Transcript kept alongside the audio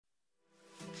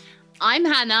I'm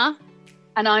Hannah.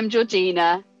 And I'm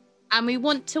Georgina. And we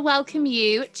want to welcome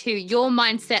you to Your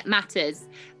Mindset Matters.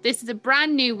 This is a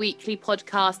brand new weekly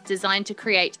podcast designed to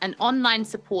create an online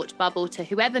support bubble to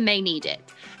whoever may need it.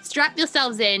 Strap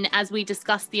yourselves in as we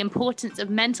discuss the importance of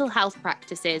mental health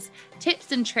practices,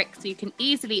 tips and tricks you can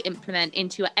easily implement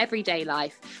into your everyday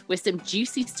life, with some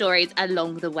juicy stories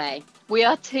along the way. We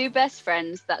are two best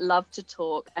friends that love to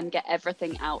talk and get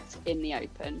everything out in the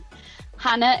open.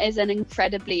 Hannah is an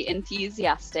incredibly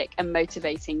enthusiastic and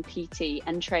motivating PT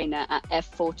and trainer at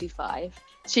F45.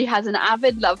 She has an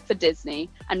avid love for Disney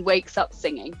and wakes up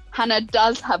singing. Hannah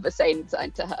does have a sane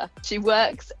side to her. She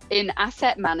works in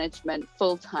asset management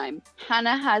full-time.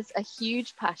 Hannah has a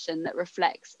huge passion that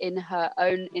reflects in her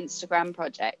own Instagram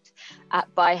project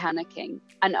at By Hannah King,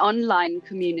 an online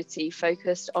community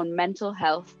focused on mental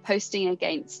health, posting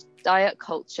against diet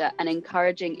culture and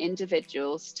encouraging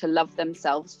individuals to love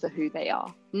themselves for who they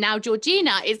are. Now,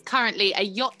 Georgina is currently a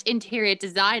yacht interior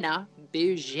designer,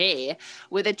 bougie,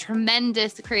 with a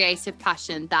tremendous creative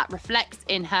passion that reflects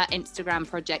in her Instagram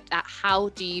project at How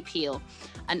Do You Peel,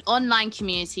 an online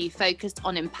community focused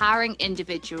on empowering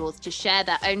individuals to share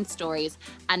their own stories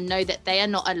and know that they are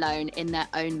not alone in their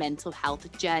own mental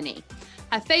health journey.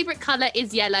 Her favourite colour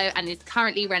is yellow and is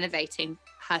currently renovating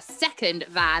her second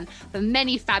van for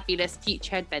many fabulous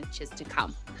future adventures to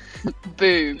come.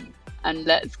 Boom. And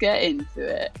let's get into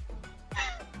it.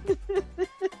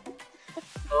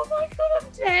 Oh my God, I'm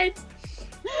dead.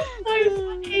 So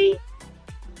funny.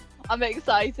 I'm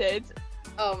excited.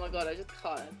 Oh my God, I just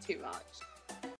can't. Too much.